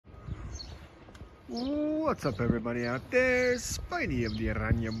What's up, everybody out there? Spidey of the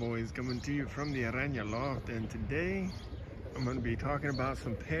Aranya Boys coming to you from the Aranya Loft, and today I'm going to be talking about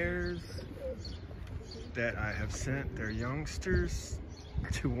some pairs that I have sent their youngsters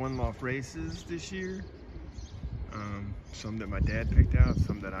to One Loft races this year. Some that my dad picked out,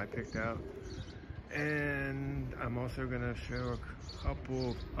 some that I picked out, and I'm also going to show a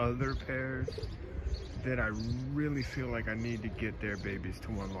couple other pairs that I really feel like I need to get their babies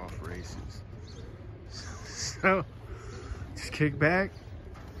to One Loft races. So, just kick back,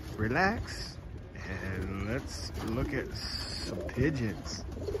 relax, and let's look at some pigeons.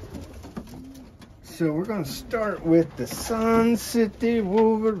 So we're gonna start with the Suncity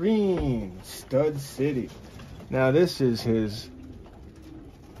Wolverine, Stud City. Now this is his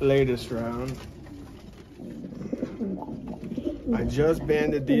latest round. I just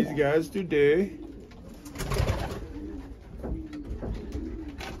banded these guys today.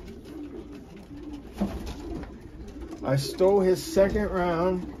 I stole his second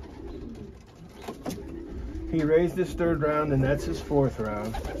round. He raised his third round, and that's his fourth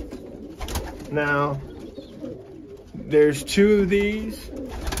round. Now, there's two of these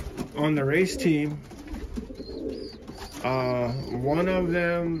on the race team. One of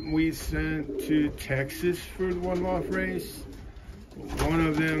them we sent to Texas for the One Loft race. One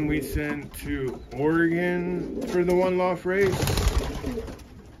of them we sent to Oregon for the One Loft race.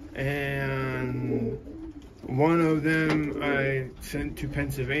 And one of them I sent to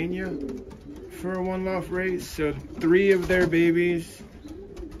Pennsylvania for a One Loft race. So 3 of their babies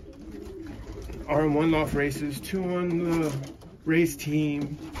are in One Loft races, 2 on the race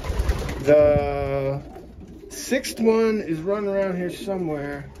team. The 6th one is running around here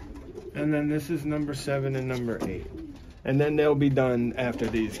somewhere. And then this is number 7 and number 8. And then they'll be done after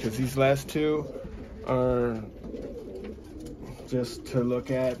these, because these last 2 are just to look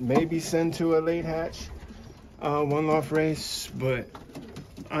at, maybe send to a late hatch. One Loft race, but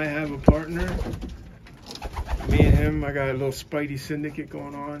I have a partner. Me and him, I got a little Spidey syndicate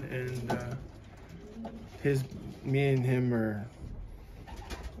going on, and me and him are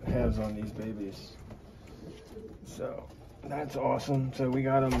halves on these babies. So that's awesome. So we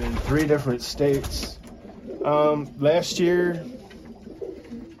got them in 3 different states. Last year,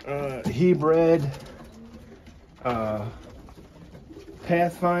 he bred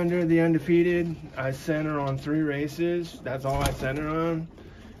Pathfinder, the undefeated. I sent her on 3 races. That's all I sent her on,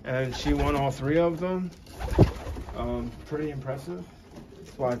 and she won all 3 of them. Pretty impressive.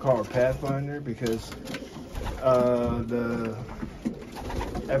 That's why I call her Pathfinder, because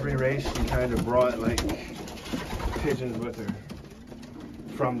every race she kind of brought like pigeons with her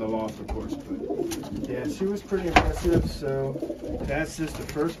from the loft, of course. But yeah, she was pretty impressive. So that's just the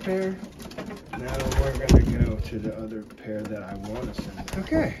first pair. Now we're gonna go to the other pair that I want to send.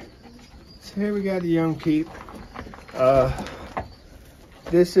 Okay, so here we got the young peep.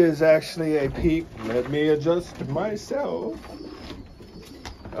 This is actually a peep. Let me adjust myself.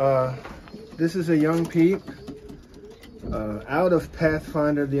 This is a young peep out of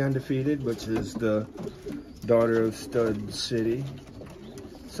Pathfinder, the undefeated, which is the daughter of Stud City,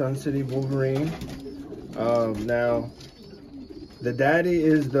 Suncity Wolverine. Now the daddy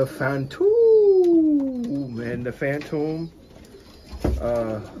is the FANTOOM. And the FANTOOM,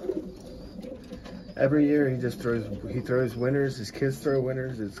 every year he throws winners. His kids throw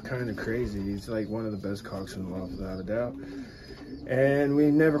winners. It's kind of crazy. He's like one of the best cocks in the loft, without a doubt. And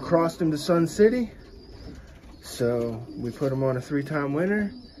we never crossed him to Sun City, so we put him on a 3-time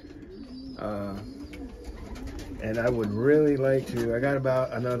winner. And I would really like to. I got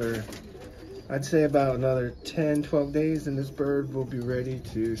about another, I'd say about another 10, 12 days, and this bird will be ready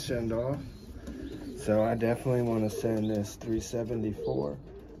to send off. So I definitely want to send this 374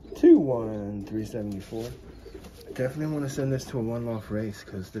 to 374. Definitely want to send this to a One Loft race,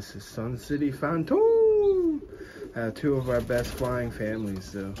 because this is Suncity FANTOOM. 2 of our best flying families.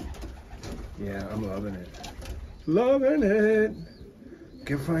 So yeah, I'm loving it. Loving it.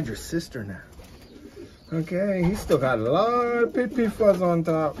 Go find your sister now. Okay, he's still got a lot of pee-pee fuzz on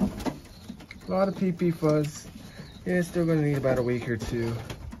top. A lot of pee-pee fuzz. Yeah, it's still gonna need about a week or 2.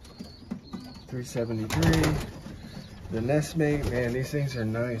 373. The nestmate, man, these things are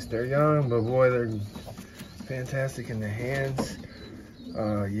nice. They're young, but boy, they're fantastic in the hands.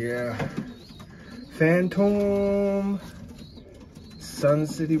 Yeah. FANTOOM,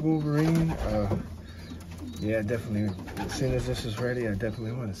 Suncity Wolverine. Yeah, definitely. As soon as this is ready, I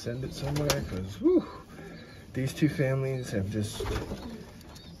definitely want to send it somewhere, because these 2 families have just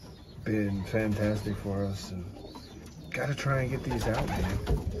been fantastic for us, and gotta try and get these out, man.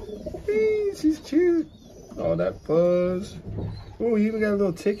 She's cute. All that fuzz. Oh, you even got a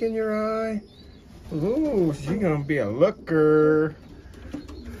little tick in your eye. Ooh, she's gonna be a looker.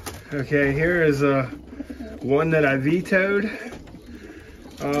 Okay, here is one that I vetoed.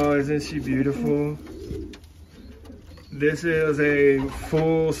 Oh, isn't she beautiful? This is a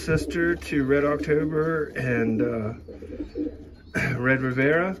full sister to Red October and Red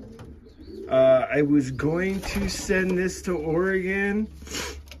Rivera. I was going to send this to Oregon.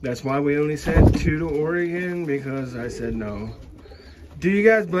 That's why we only sent 2 to Oregon, because I said no. Do you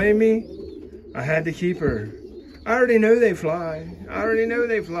guys blame me? I had to keep her. I already know they fly.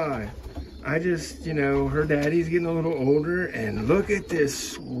 I just, you know, her daddy's getting a little older, and look at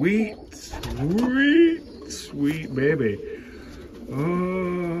this sweet baby.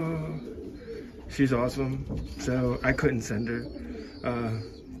 Oh, she's awesome. So I couldn't send her.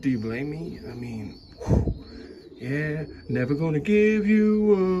 Do you blame me? I mean, whew, yeah, never gonna give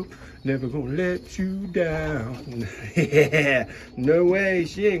you up, never gonna let you down. Yeah, no way,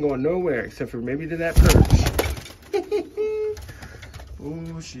 she ain't going nowhere except for maybe to that perch.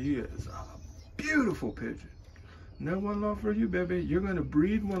 Oh, she is a beautiful pigeon. No one love for you, baby. You're gonna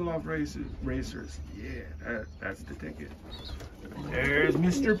breed one love racers. Yeah, that's the ticket. There's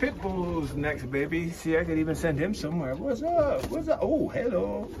Mr. Pitbull's next, baby. See, I could even send him somewhere. What's up? What's up? Oh,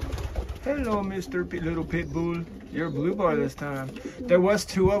 hello. Hello, Mr. Little Pitbull. You're a blue bar this time. There was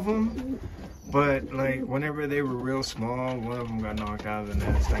 2 of them, but like whenever they were real small, one of them got knocked out of the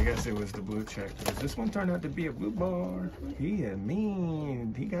nest. I guess it was the blue check. This one turned out to be a blue bar. He is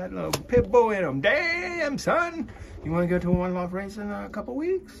mean. He got a little Pitbull in him. Damn, son. You want to go to a one love race in a couple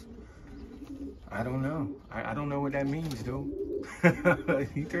weeks? I don't know. I don't know what that means, though.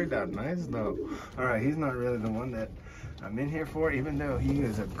 He turned out nice, though. All right, he's not really the one that I'm in here for, even though he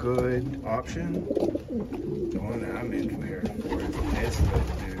is a good option. The one that I'm in here for is this little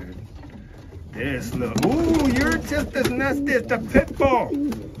dude. This little. Ooh, you're just as nasty as the Pitbull.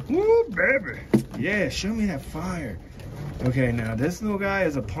 Ooh, baby. Yeah, show me that fire. Okay, now this little guy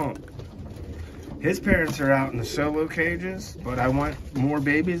is a pump. His parents are out in the solo cages, but I want more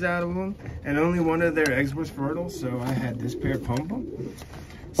babies out of them, and only one of their eggs was fertile, so I had this pair pump them.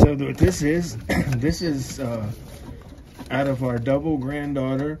 So what this is, this is out of our double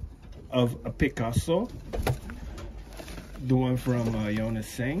granddaughter of a Picasso, the one from Jonas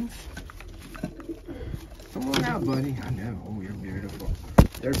Sings. Come on out, buddy. I know. Oh, you're beautiful.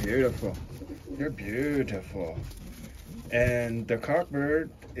 They're beautiful. They're beautiful. And the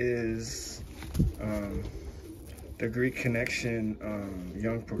cockbird is the Greek connection,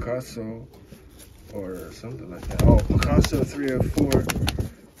 young Picasso, or something like that. Oh, Picasso 304,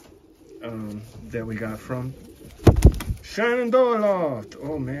 that we got from Shenandoah Loft.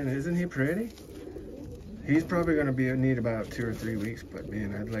 Oh man, isn't he pretty? He's probably gonna need about 2 or 3 weeks, but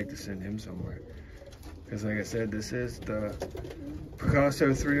man, I'd like to send him somewhere. Because like I said, this is the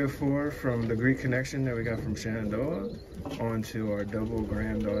Picasso 304 from the Greek connection that we got from Shenandoah onto our double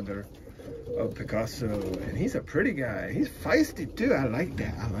granddaughter of Picasso, and he's a pretty guy. He's feisty too. I like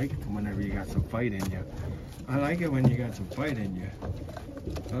that. I like it whenever you got some fight in you. I like it when you got some fight in you.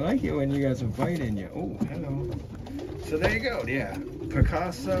 I like it when you got some fight in you. Oh, hello. So there you go. Yeah,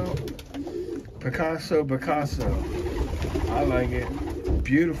 Picasso. I like it.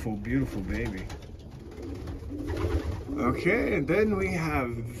 Beautiful, beautiful baby. Okay, and then we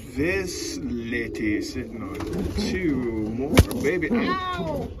have this lady sitting on 2 more baby.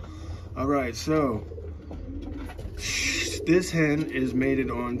 Ow! All right, so this hen is mated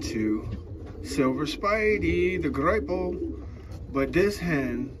onto Silver Spidey, the Gripple, but this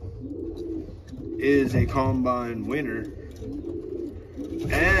hen is a combine winner,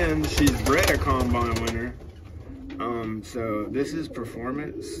 and she's bred a combine winner. So this is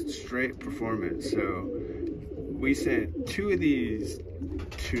performance, straight performance. So we sent 2 of these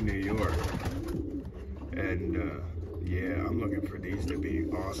to New York, and yeah, I'm looking for these to be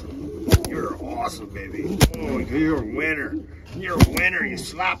awesome. You're awesome, baby. Oh, you're a winner. You're a winner. You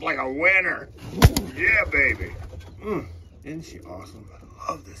slap like a winner. Yeah, baby. Isn't she awesome?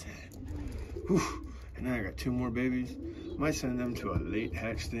 I love this hen. Whew. And then I got 2 more babies. Might send them to a late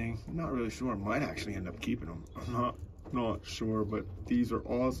hatch thing. I'm not really sure. Might actually end up keeping them. I'm not sure, but these are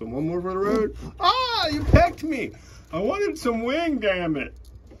awesome. One more for the road. Ah, you pecked me. I wanted some wing, damn it.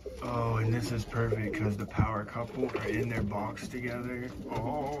 Oh, and this is perfect because the power couple are in their box together.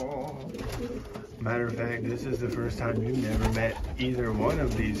 Oh, matter of fact, this is the first time you've never met either one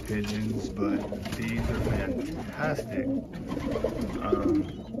of these pigeons, but these are fantastic.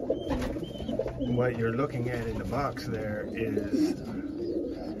 What you're looking at in the box there is,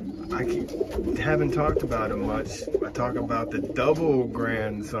 I haven't talked about him much. I talk about the double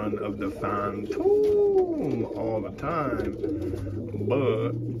grandson of the FANTOOM all the time,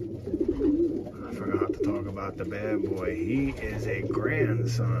 but I forgot talk about the bad boy. He is a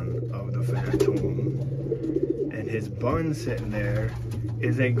grandson of the FANTOOM. And his bun sitting there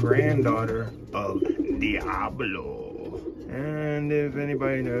is a granddaughter of Diablo. And if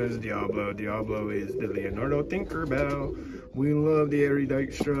anybody knows Diablo, Diablo is the Leonardo Tinkerbell. We love the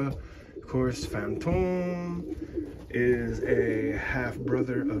Eridictra. Of course, FANTOOM is a half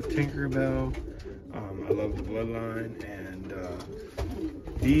brother of Tinkerbell. I love the bloodline, and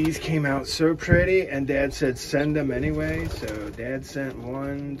these came out so pretty, and Dad said send them anyway. So Dad sent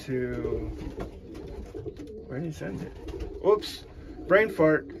one to, where did he send it? Whoops, brain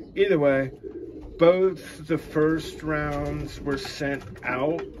fart. Either way, both the first rounds were sent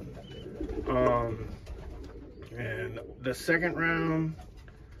out, and the second round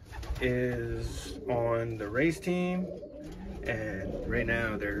is on the race team, and right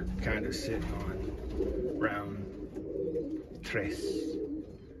now they're kind of sitting on round 3.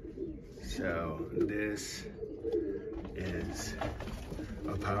 So this is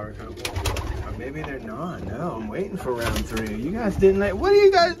a power couple. Or maybe they're not. No, I'm waiting for round 3. You guys didn't like, what are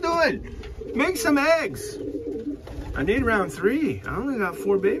you guys doing? Make some eggs. I need round 3. I only got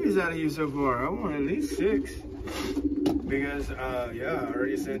 4 babies out of you so far. I want at least 6. Because, yeah, I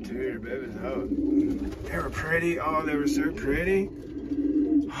already sent 2 of your babies out. They were pretty. Oh, they were so pretty.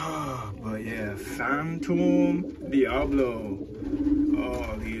 But yeah, FANTOOM, Diablo.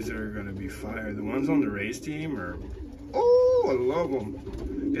 Oh, these are gonna be fire. The ones on the race team are, oh, I love them.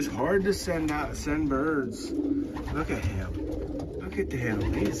 It's hard to send birds. Look at him. Look at him.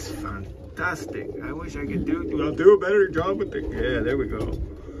 He's fantastic. I wish I could do a better job with the, yeah, there we go.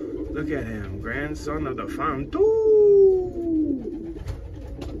 Look at him, grandson of the FANTOOM.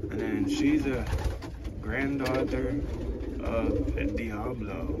 And then she's a granddaughter of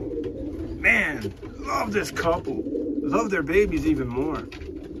Diablo. Man, love this couple. Love their babies even more.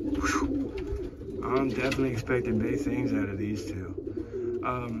 Whew. I'm definitely expecting big things out of these 2.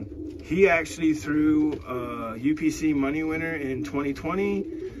 He actually threw UPC money winner in 2020,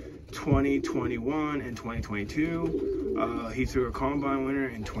 2021, and 2022. He threw a combine winner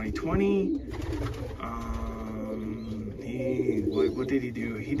in 2020. What did he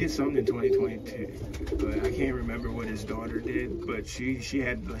do? He did something in 2022, but I can't remember what his daughter did. But she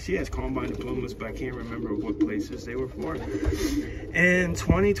has combine diplomas, but I can't remember what places they were for. In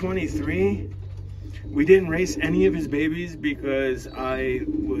 2023, we didn't race any of his babies because I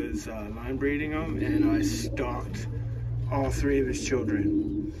was line breeding them, and I stocked all 3 of his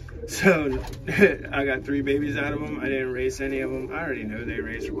children. So I got 3 babies out of him. I didn't race any of them. I already know they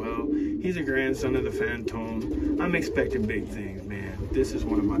raced well. He's a grandson of the FANTOOM. I'm expecting big things, man. This is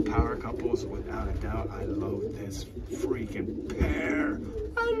one of my power couples, without a doubt. I love this freaking pair.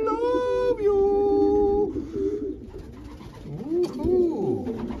 I love you.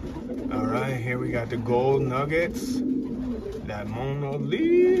 Woohoo. All right, here we got the gold nuggets. That Mona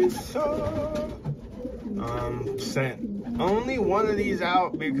Lisa. Sent only one of these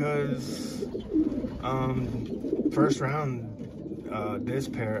out because first round this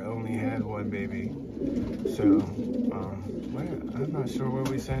pair only had 1 baby. So I'm not sure where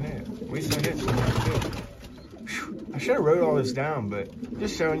we sent it. We sent it somewhere too. I should have wrote all this down, but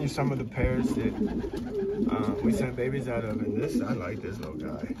just showing you some of the pairs that we sent babies out of. And this, I like this little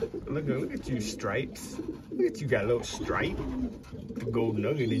guy. Look at you, stripes. Look at you, got a little stripe. The gold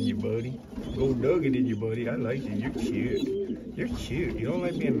nugget in you, buddy. Gold nugget in you, buddy. I like you. You're cute. You're cute. You don't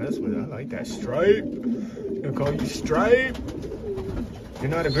like being messed with. I like that stripe. I'm gonna call you Stripe. You're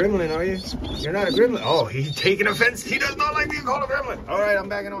not a gremlin, are you? You're not a gremlin. Oh, he's taking offense. He does not like being called a gremlin. All right, I'm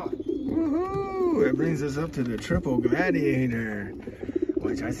backing off. Woohoo! It brings us up to the triple Gladiator,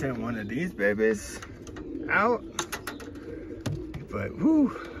 which I sent one of these babies out. But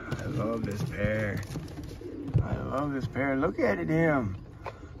whoo, I love this pair. I love this pair. Look at him.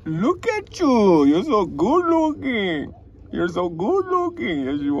 Look at you. You're so good looking. You're so good looking.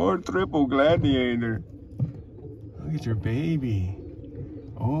 Yes, you are, triple Gladiator. Look at your baby.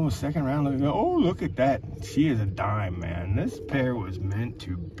 Oh, second round. Oh, look at that. She is a dime, man. This pair was meant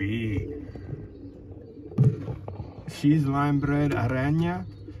to be. She's line bred Araña.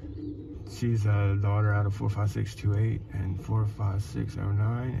 She's a daughter out of 45628 and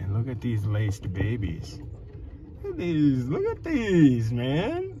 45609. And look at these laced babies. Look at these. Look at these,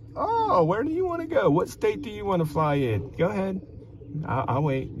 man. Oh, where do you want to go? What state do you want to fly in? Go ahead. I'll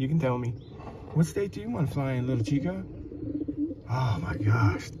wait. You can tell me. What state do you want to fly in, little chica? Oh my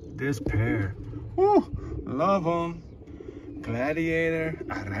gosh, this pair. Woo, love them. Gladiator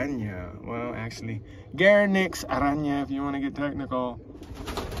Araña. Well, actually, Garanix Araña, if you want to get technical.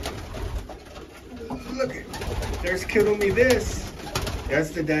 Look, there's Kiddle Me This.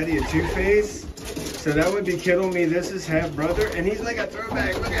 That's the daddy of Two-Face. So that would be Kittle Me. This is half brother, and he's like a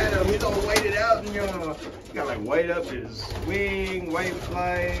throwback. Look at him. He's all whited out, and he got like white up his wing, white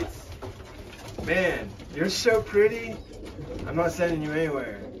flights. Man, you're so pretty. I'm not sending you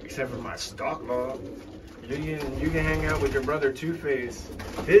anywhere except for my stock log. You can hang out with your brother Two-Face.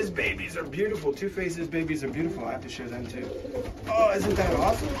 His babies are beautiful. Two-Face's babies are beautiful. I have to show them too. Oh, isn't that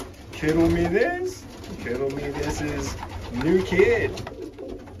awesome? Kittle Me this. Kittle Me this is new kid.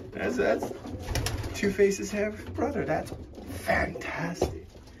 That's Two-Face's half brother. That's fantastic.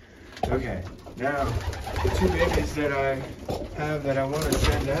 Okay, now the two babies that I have that I want to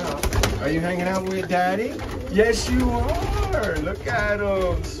send out. Are you hanging out with Daddy? Yes, you are. Look at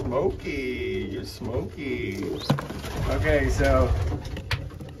him, Smokey. You're Smokey. Okay, so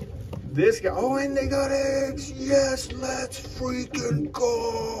this guy. Oh, and they got eggs. Yes, let's freaking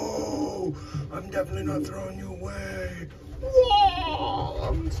go. I'm definitely not throwing you away. Whoa,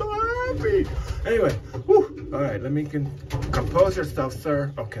 I'm so happy. Anyway, whew. All right, let me compose yourself,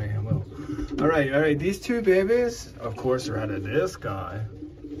 sir. Okay, I will. All right, these two babies, of course, are out of this guy.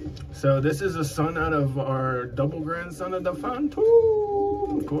 So this is a son out of our double grandson of the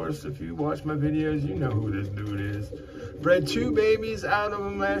FANTOOM. Of course, if you watch my videos, you know who this dude is. Bred two babies out of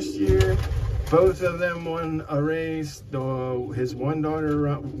him last year. Both of them won a race. His one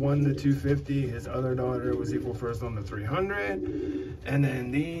daughter won the 250. His other daughter was equal first on the 300. And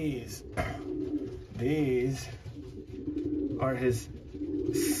then these are his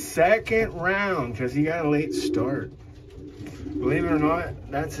second round because he got a late start. Believe it or not,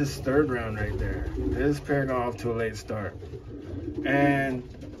 that's his third round right there. This pair got off to a late start. And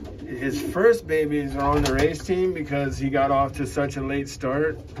his first babies are on the race team because he got off to such a late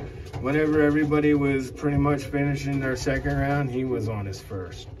start. Whenever everybody was pretty much finishing their second round, he was on his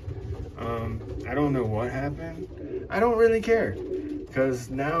first. I don't know what happened. I don't really care because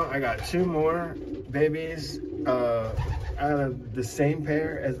now I got two more babies out of the same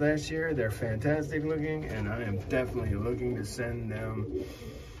pair as last year. They're fantastic looking, and I am definitely looking to send them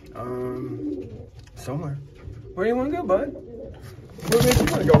somewhere. Where do you want to go, bud? Where do you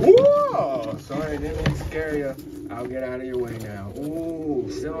want to go? Whoa! Sorry, I didn't mean to scare you. I'll get out of your way now. Ooh,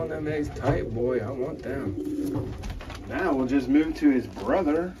 sit on them eggs tight, boy. I want them. Now we'll just move to his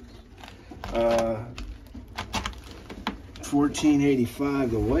brother.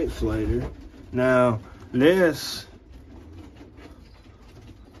 1485, the white flighter. Now, this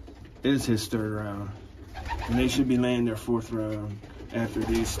is his third round. And they should be laying their fourth round after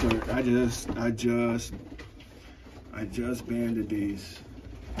these start. I just banded these.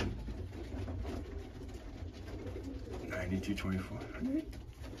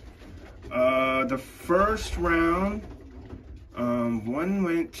 92.24. The first round, one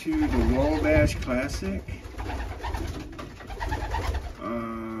went to the Wabash Classic.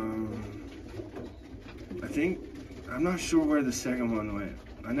 I'm not sure where the second one went.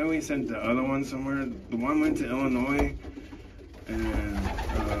 I know he sent the other one somewhere. The one went to Illinois, and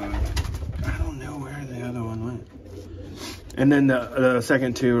I don't know where the other one went. And then the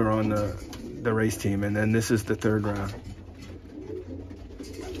second two are on the race team, and then this is the third round.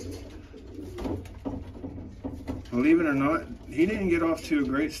 Believe it or not, he didn't get off to a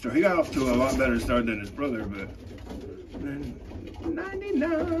great start. He got off to a lot better start than his brother, but then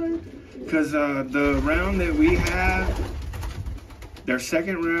 99. Because the round that we have, their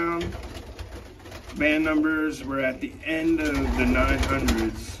second round, band numbers were at the end of the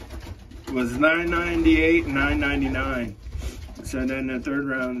 900s. It was 998 and 999. So then the third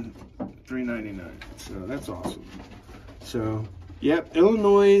round, 399. So that's awesome. So, yep,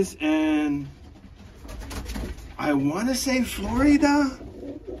 Illinois and I want to say Florida.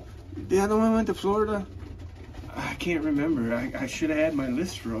 The other one went to Florida. I can't remember. I should have had my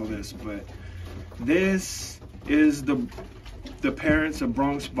list for all this, but this is the parents of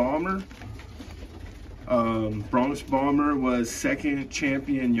Bronx Bomber. Bronx Bomber was second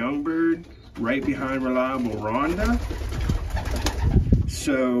champion Youngbird, right behind Reliable Rhonda.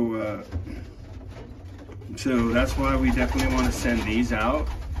 So that's why we definitely want to send these out,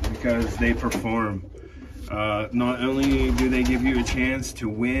 because they perform. Not only do they give you a chance to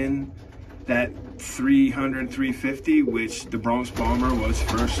win that 300, 350, which the Bronx Bomber was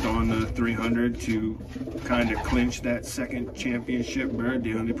first on the 300 to kind of clinch that second championship bird.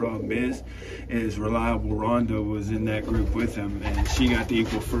 The only problem is Reliable Rhonda was in that group with him, and she got the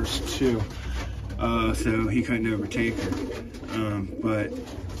equal first too. So he couldn't overtake her. But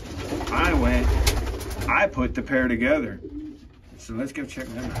I put the pair together. So let's go check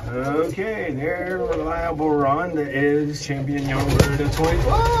them out. Okay, there Reliable Rhonda is champion young bird of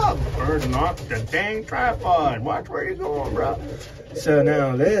 2012. Bird knocked the dang tripod. Watch where you're going, bro. So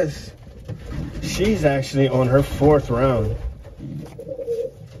now this She's actually on her 4th round.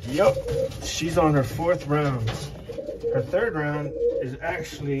 Yup, she's on her 4th round. Her 3rd round is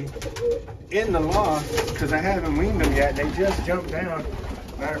actually in the loft because I haven't weaned them yet. They just jumped down.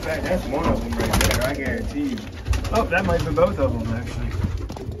 Matter of fact, that's one of them right there, I guarantee you. Oh, that might be both of them actually.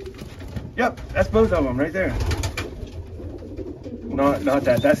 Yep, that's both of them right there. Not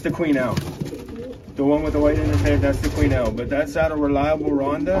that, that's the Queen Owl. The one with the white in his head, that's the Queen Owl. But that's out of Reliable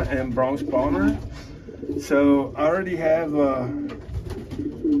Rhonda and Bronx Bomber. So I already have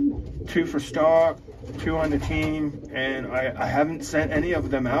 2 for stock, 2 on the team, and I haven't sent any of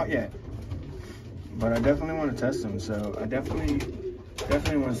them out yet. But I definitely want to test them, so I definitely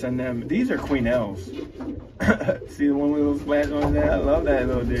want to send them. These are Queen Owls. See the one with those flats on there? I love that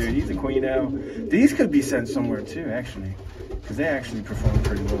little dude. He's a Queen Owl. These could be sent somewhere too, actually, because they actually perform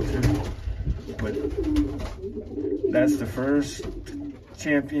pretty well too. But that's the first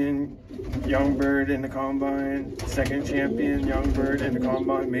champion young bird in the combine, 2nd champion young bird in the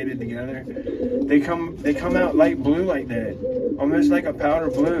combine, made it together. They come out light blue like that, almost like a powder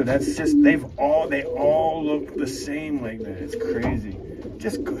blue. That's just they all look the same like that. It's crazy.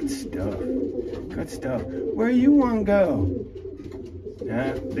 Just good stuff. Good stuff. Where you want to go?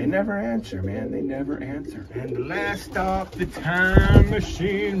 They never answer, man. They never answer. And the last stop, the time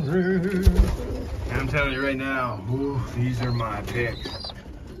machine room. And I'm telling you right now, ooh, these are my picks.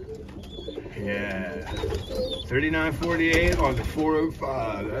 Yeah, 39.48 on the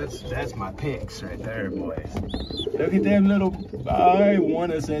 405. That's my picks right there, boys. Look at them little. I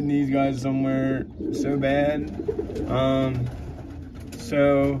want to send these guys somewhere so bad.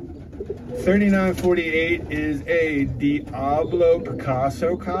 So 39.48 is a Diablo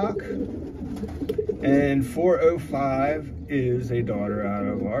Picasso cock, and 405 is a daughter out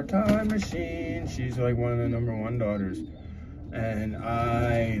of our time machine. She's like one of the #1 daughters. And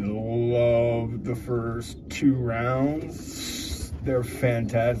I love the first 2 rounds. They're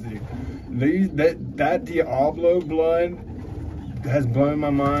fantastic. That Diablo blood has blown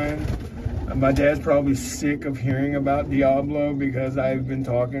my mind. My dad's probably sick of hearing about Diablo because I've been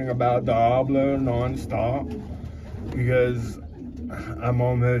talking about Diablo non-stop. Because I'm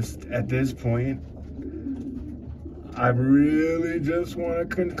almost at this point, I really just want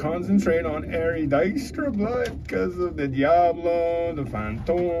to concentrate on Airy Dijkstra blood because of the Diablo, the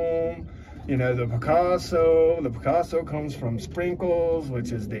FANTOOM, you know, the Picasso. The Picasso comes from Sprinkles,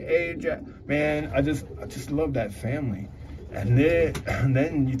 which is the age. Man, I just love that family. And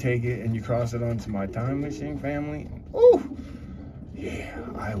then you take it and you cross it onto my time machine family. Oh, yeah,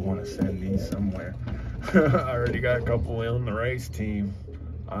 I want to send these somewhere. I already got a couple on the race team.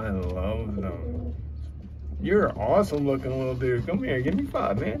 I love them. You're an awesome looking little dude. Come here, give me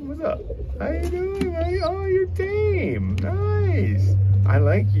 5, man. What's up? How you doing, buddy? Oh, your team. Nice. I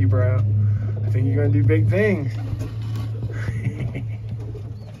like you, bro. I think you're gonna do big things.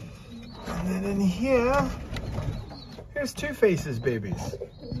 And then in here, here's Two Faces babies.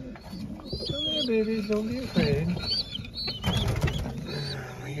 Come here, babies. Don't be afraid.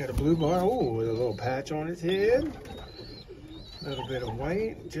 We got a blue bar. Oh, with a little patch on his head. A little bit of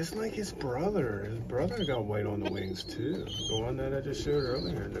white, just like his brother. His brother got white on the wings too. The one that I just showed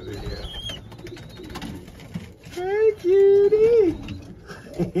earlier in the video. Hey, cutie!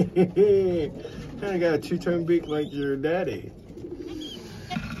 Kinda got a 2-tone beak like your daddy.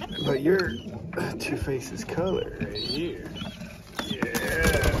 But you're Two Faces color right here.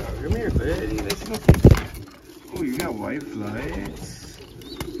 Yeah, come here, buddy. Let's go. Oh, you got white flights.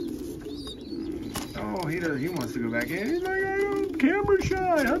 Oh, he wants to go back in. He's like, I'm camera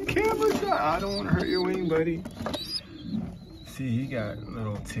shy. I'm camera shy. I don't want to hurt your wing, buddy. See, he got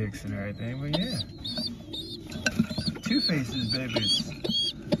little ticks and everything, but yeah. Two Faces babies.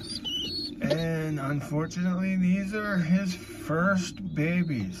 And unfortunately, these are his first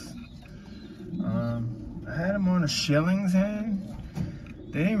babies. I had them on a Shillings hen.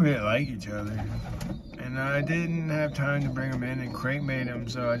 They didn't really like each other. And I didn't have time to bring them in and crate mate them,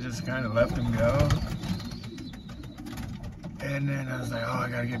 so I just kind of left them go. And then I was like, oh, I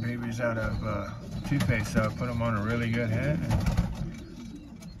gotta get babies out of Two-Face, so I put them on a really good hen.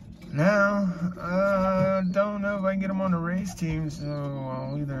 And now, I don't know if I can get them on the race team, so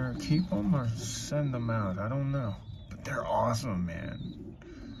I'll either keep them or send them out. I don't know. But they're awesome, man.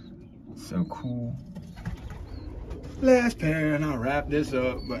 So cool. Last pair, and I'll wrap this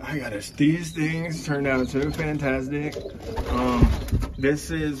up, but I got these things turned out so fantastic.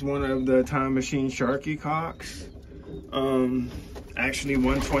 This is one of the Time Machine Sharky cocks. Actually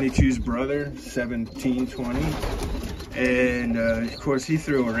 122's brother, 1720. And of course he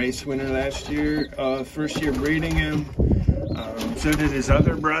threw a race winner last year. First year breeding him. so did his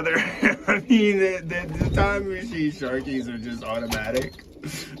other brother. I mean, the time machine Sharkies are just automatic,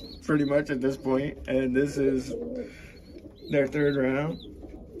 pretty much at this point. And this is their third round.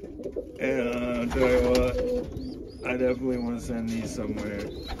 And I'll tell you what, I definitely want to send these somewhere.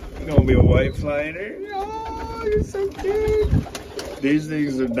 It's gonna be a white fighter. Oh, you're so cute. These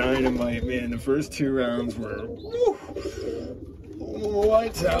things are dynamite, man. The first 2 rounds were woo,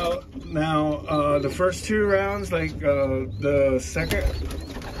 lights out. Now, the first 2 rounds, like the second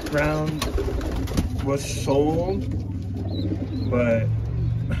round was sold, but,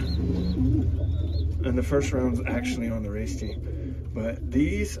 and the first round's actually on the race team. But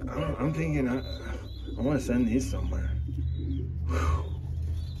these, I'm thinking I want to send these somewhere. Whew.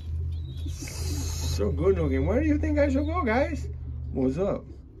 So good looking. Where do you think I should go, guys? What's up?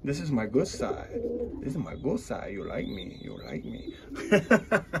 This is my good side. This is my good side. You like me. You like me.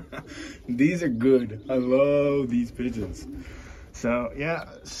 These are good. I love these pigeons. So, yeah.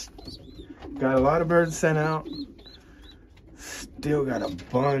 Got a lot of birds sent out. Still got a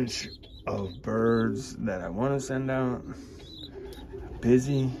bunch of birds that I want to send out.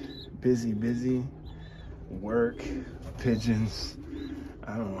 Busy. Work. Pigeons.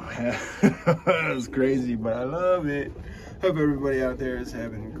 I don't know. It's crazy, but I love it. Hope everybody out there is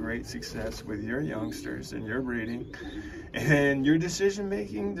having great success with your youngsters and your breeding and your decision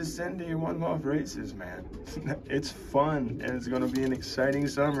making to send to your one-off races, man. It's fun and it's going to be an exciting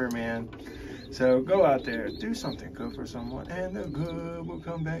summer, man. So go out there, do something good for someone, and the good will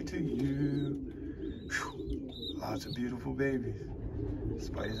come back to you. Whew. Lots of beautiful babies.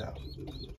 Spidey's out.